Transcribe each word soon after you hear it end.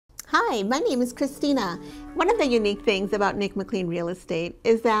Hi, my name is Christina. One of the unique things about Nick McLean Real Estate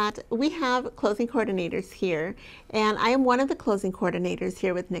is that we have closing coordinators here, and I am one of the closing coordinators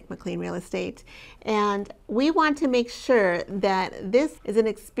here with Nick McLean Real Estate. And we want to make sure that this is an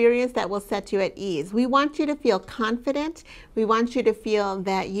experience that will set you at ease. We want you to feel confident. We want you to feel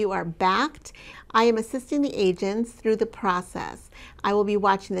that you are backed. I am assisting the agents through the process. I will be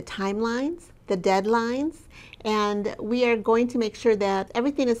watching the timelines, the deadlines, and we are going to make sure that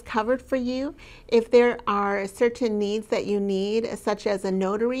everything is covered for you. If there are certain needs that you need, such as a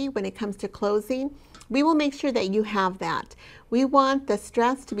notary when it comes to closing, we will make sure that you have that. We want the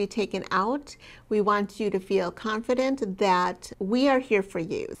stress to be taken out. We want you to feel confident that we are here for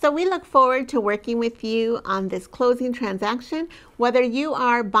you. So we look forward to working with you on this closing transaction, whether you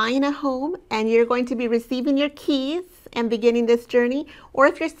are buying a home and you're going to be receiving your keys and beginning this journey, or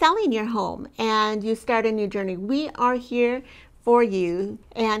if you're selling your home and you start a new journey. We are here for you.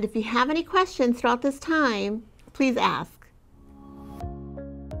 And if you have any questions throughout this time, please ask.